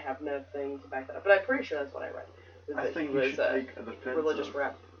 I have no thing to back that up, but I'm pretty sure that's what I read. Was I that think he you was should a take a defense religious of-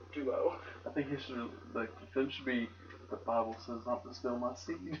 rap duo. I think you should, the defense should be, the Bible says not to steal my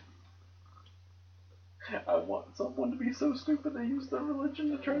seed. I want someone to be so stupid they use their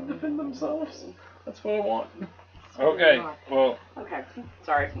religion to try and defend themselves. That's what I want. Okay, well, Okay,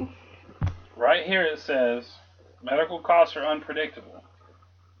 sorry. right here it says, medical costs are unpredictable,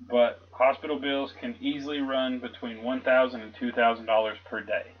 but hospital bills can easily run between $1,000 and $2,000 per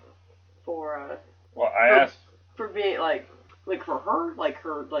day. For Well, I asked, for being like for her,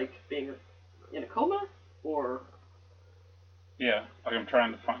 being in a coma, or yeah, like I'm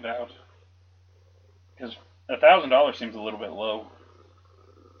trying to find out. Because $1,000 seems a little bit low.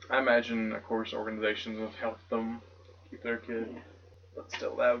 I imagine, of course, organizations have helped them keep their kid. But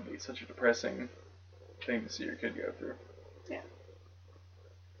still, that would be such a depressing thing to see your kid go through. Yeah.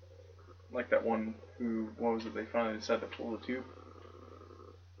 Like that one who, what was it, they finally decided to pull the tube?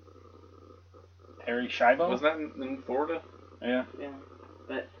 Terry Schiavo? Was that in Florida? Yeah.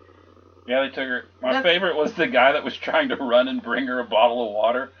 but Yeah, they took her. My That's- favorite was the guy that was trying to run and bring her a bottle of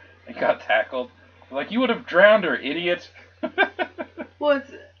water and got tackled. Like, you would have drowned her, idiot. Well,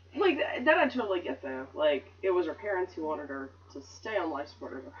 it's like that. I totally get though. Like, it was her parents who wanted her to stay on life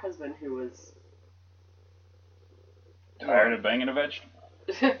support, and her husband who was Tired of banging a vegetable.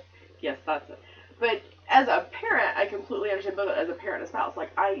 yes, that's it. But as a parent, I completely understand. Both as a parent and spouse,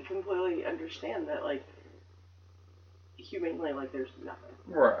 like I completely understand that. Like, humanely, like there's nothing.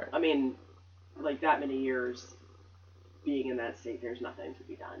 Right. I mean, like that many years being in that state, there's nothing to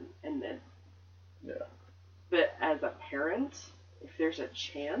be done, and then. Yeah. But as a parent, if there's a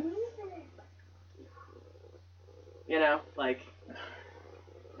chance, you know, like,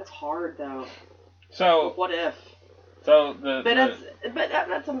 that's hard though. So What if? So But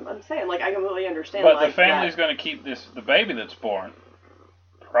that's what I'm saying. Like, I completely understand. But like, the family's going to keep the baby that's born.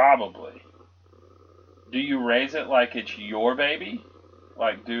 Probably. Do you raise it like it's your baby?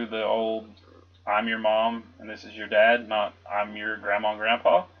 Like, do the old, I'm your mom and this is your dad, not I'm your grandma and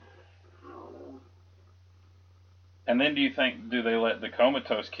grandpa? And then do they let the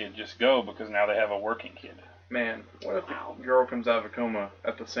comatose kid just go because now they have a working kid? Man, what if the girl comes out of a coma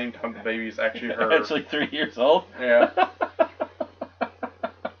at the same time the baby's actually her? Actually 3 years old? Yeah.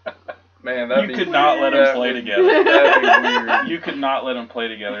 Man, that'd be You could not let them play together. That'd be weird. You could not let them play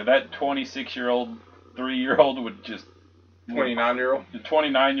together. That 26-year-old, 3-year-old would just... 29-year-old? The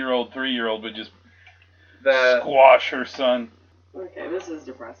 29-year-old, 3-year-old would just That squash her son. Okay, this is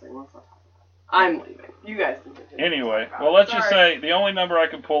depressing. Let's not talk about it. I'm leaving. You guys can continue. Anyway, well, let's just say the only number I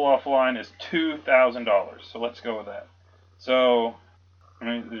can pull offline is $2,000. So let's go with that. So, I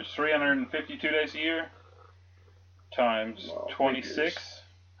mean, there's 352 days a year times 26.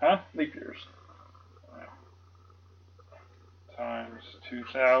 Huh? leap years. Times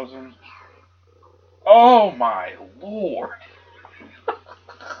 2,000. Oh my lord!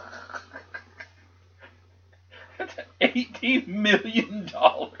 That's $18 million.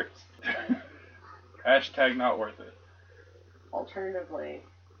 Hashtag not worth it. Alternatively,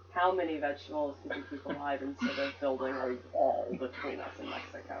 how many vegetables can keep people alive instead of building a wall between us and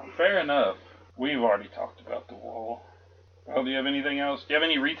Mexico? Fair enough. We've already talked about the wall. Oh, do you have anything else? Do you have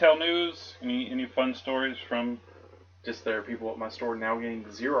any retail news? Any fun stories from... Just there are people at my store now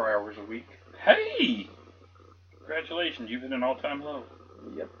getting 0 hours a week. Hey! Congratulations, you've hit an all-time low.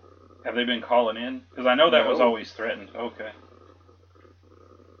 Yep. Have they been calling in? Because I know that was No. always threatened. Okay.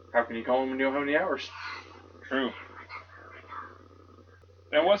 How can you call them when you don't have any hours? True.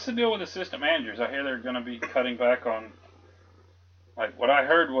 And what's the deal with assistant managers? I hear they're going to be cutting back on... Like, what I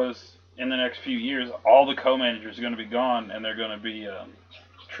heard was, in the next few years, all the co-managers are going to be gone, and they're going to be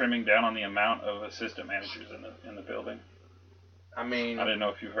trimming down on the amount of assistant managers in the building. I mean, I didn't know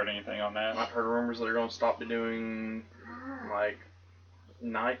if you've heard anything on that. I've heard rumors that they're going to stop doing, like,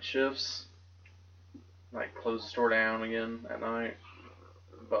 night shifts. Like, close the store down again at night.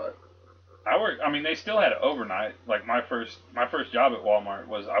 But They still had overnight. Like, my first job at Walmart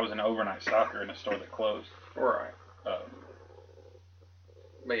was I was an overnight stocker in a store that closed. right. But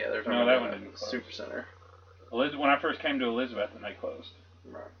yeah, they're talking No, that about one didn't close. Supercenter. When I first came to Elizabeth, and they closed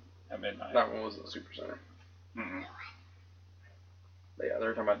Right. at midnight. That one wasn't Supercenter. Mm-mm. But yeah,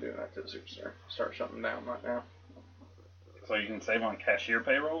 they're talking about doing that to the Supercenter. Start shutting down right now. So you can save on cashier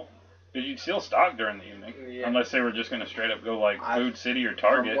payroll? Because you'd still stock during the evening. Yeah. Unless they were just going to straight up go like Food City or From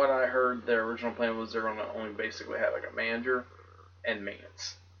Target. what I heard, their original plan was they're going to only basically have like a manager and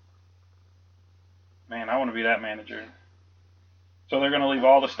maintenance. Man, I want to be that manager. So they're going to leave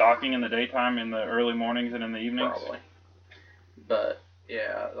all the stocking in the daytime, in the early mornings, and in the evenings? Probably. But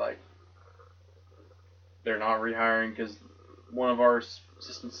yeah, like they're not rehiring because one of our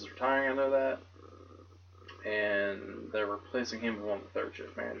assistants is retiring. I know that, and they're replacing him with one of the third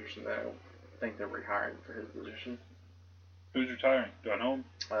shift managers, and I don't think they're rehiring for his position. Who's retiring? Do I know him?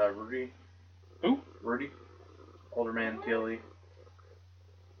 Rudy. Who? Rudy. Older man, TLE.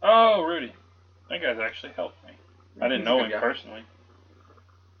 Oh, Rudy. That guy's actually helped me. I didn't He's know a him good guy. personally.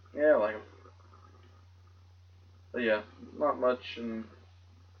 Yeah, I like him. But yeah, not much as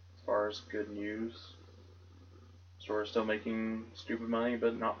far as good news. Store's still making stupid money,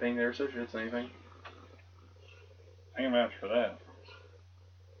 but not paying their associates anything. I can vouch for that.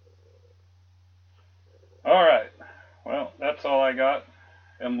 Alright. Well, that's all I got.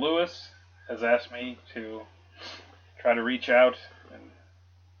 Lewis has asked me to try to reach out and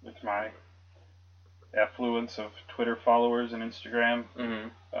with my affluence of Twitter followers and Instagram. Mm-hmm.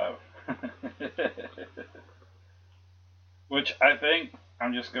 Which I think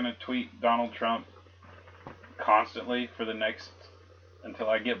I'm just going to tweet Donald Trump constantly for the next, until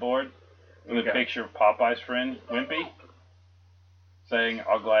I get bored, with a picture of Popeye's friend, Wimpy, saying,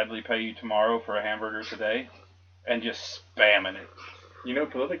 "I'll gladly pay you tomorrow for a hamburger today," and just spamming it. You know,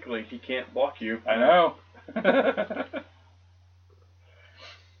 politically, he can't block you. I know.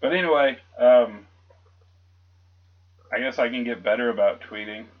 But anyway, I guess I can get better about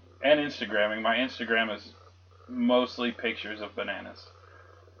tweeting and Instagramming. My Instagram is mostly pictures of bananas.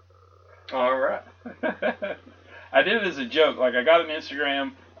 Alright. I did it as a joke. Like, I got an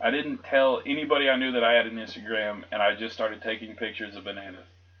Instagram. I didn't tell anybody I knew that I had an Instagram, and I just started taking pictures of bananas.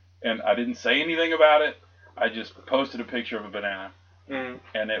 And I didn't say anything about it. I just posted a picture of a banana.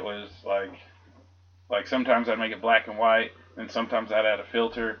 And it was like sometimes I'd make it black and white, and sometimes I'd add a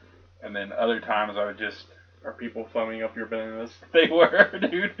filter, and then other times I would just... Are people thumbing up your bananas? They were,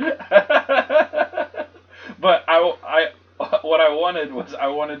 dude. But what I wanted was I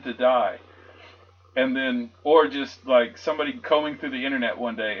wanted to die. And then, or just like somebody combing through the internet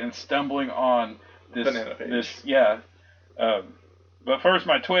one day and stumbling on this banana page. But first,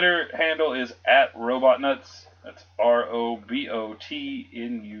 my Twitter handle is @robotnuts. That's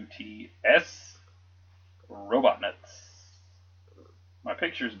ROBOTNUTS. Robotnuts. My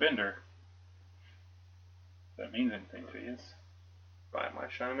picture's Bender. If that means anything to you. By my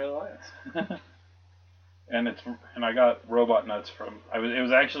shiny lights. And I got Robot Nuts from it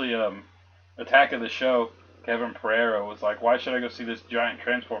was actually Attack of the Show. Kevin Pereira was like, why should I go see this giant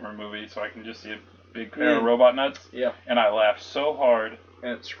Transformer movie so I can just see a big pair of Robot Nuts? Yeah. And I laughed so hard.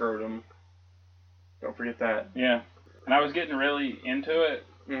 And it screwed him. Don't forget that. Yeah. And I was getting really into it.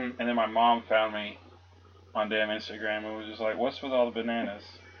 Mm-hmm. And then my mom found me on damn Instagram and was just like, what's with all the bananas?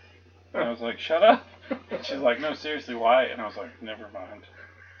 And I was like, shut up. And she's like, no, seriously, why? And I was like, never mind.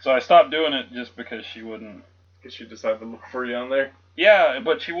 So I stopped doing it just because she wouldn't. Because she decided to look for you on there? Yeah,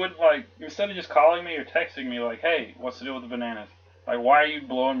 but she wouldn't, like, instead of just calling me or texting me, like, hey, what's the deal with the bananas? Like, why are you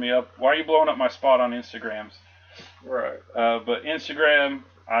blowing me up? Why are you blowing up my spot on Instagrams? Right. But Instagram,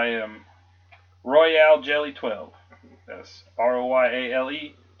 I am Royale Jelly 12. That's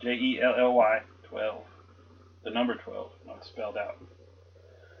ROYALEJELLY 12. The number 12, not spelled out.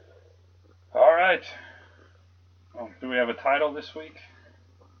 All right. Do we have a title this week?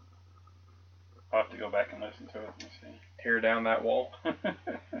 I'll have to go back and listen to it. Let's see. Tear down that wall.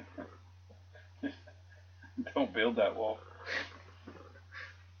 Don't build that wall.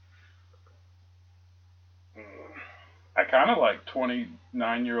 I kind of like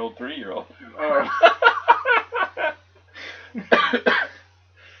 29-year-old, 3-year-old.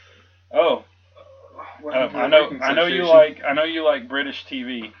 Oh. I know you like British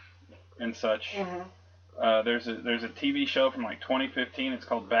TV and such. Mm-hmm. There's a TV show from like 2015. It's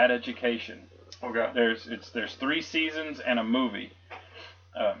called Bad Education. Okay. There's 3 seasons and a movie.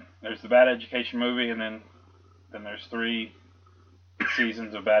 There's the Bad Education movie, and then there's 3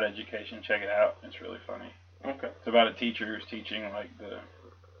 seasons of Bad Education. Check it out. It's really funny. Okay. It's about a teacher who's teaching like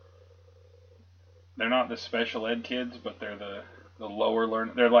they're not the special ed kids, but they're the lower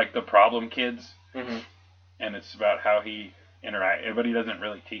learn. They're like the problem kids. Mm-hmm. And it's about how he interacts, but he doesn't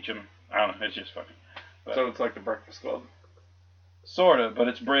really teach them. I don't know. It's just funny. But So it's like the Breakfast Club. Sort of, but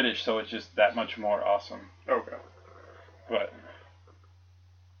it's British, so it's just that much more awesome. Okay. But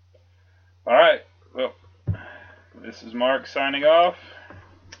all right. Well, this is Mark signing off.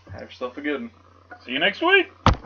 Have yourself a good one. See you next week.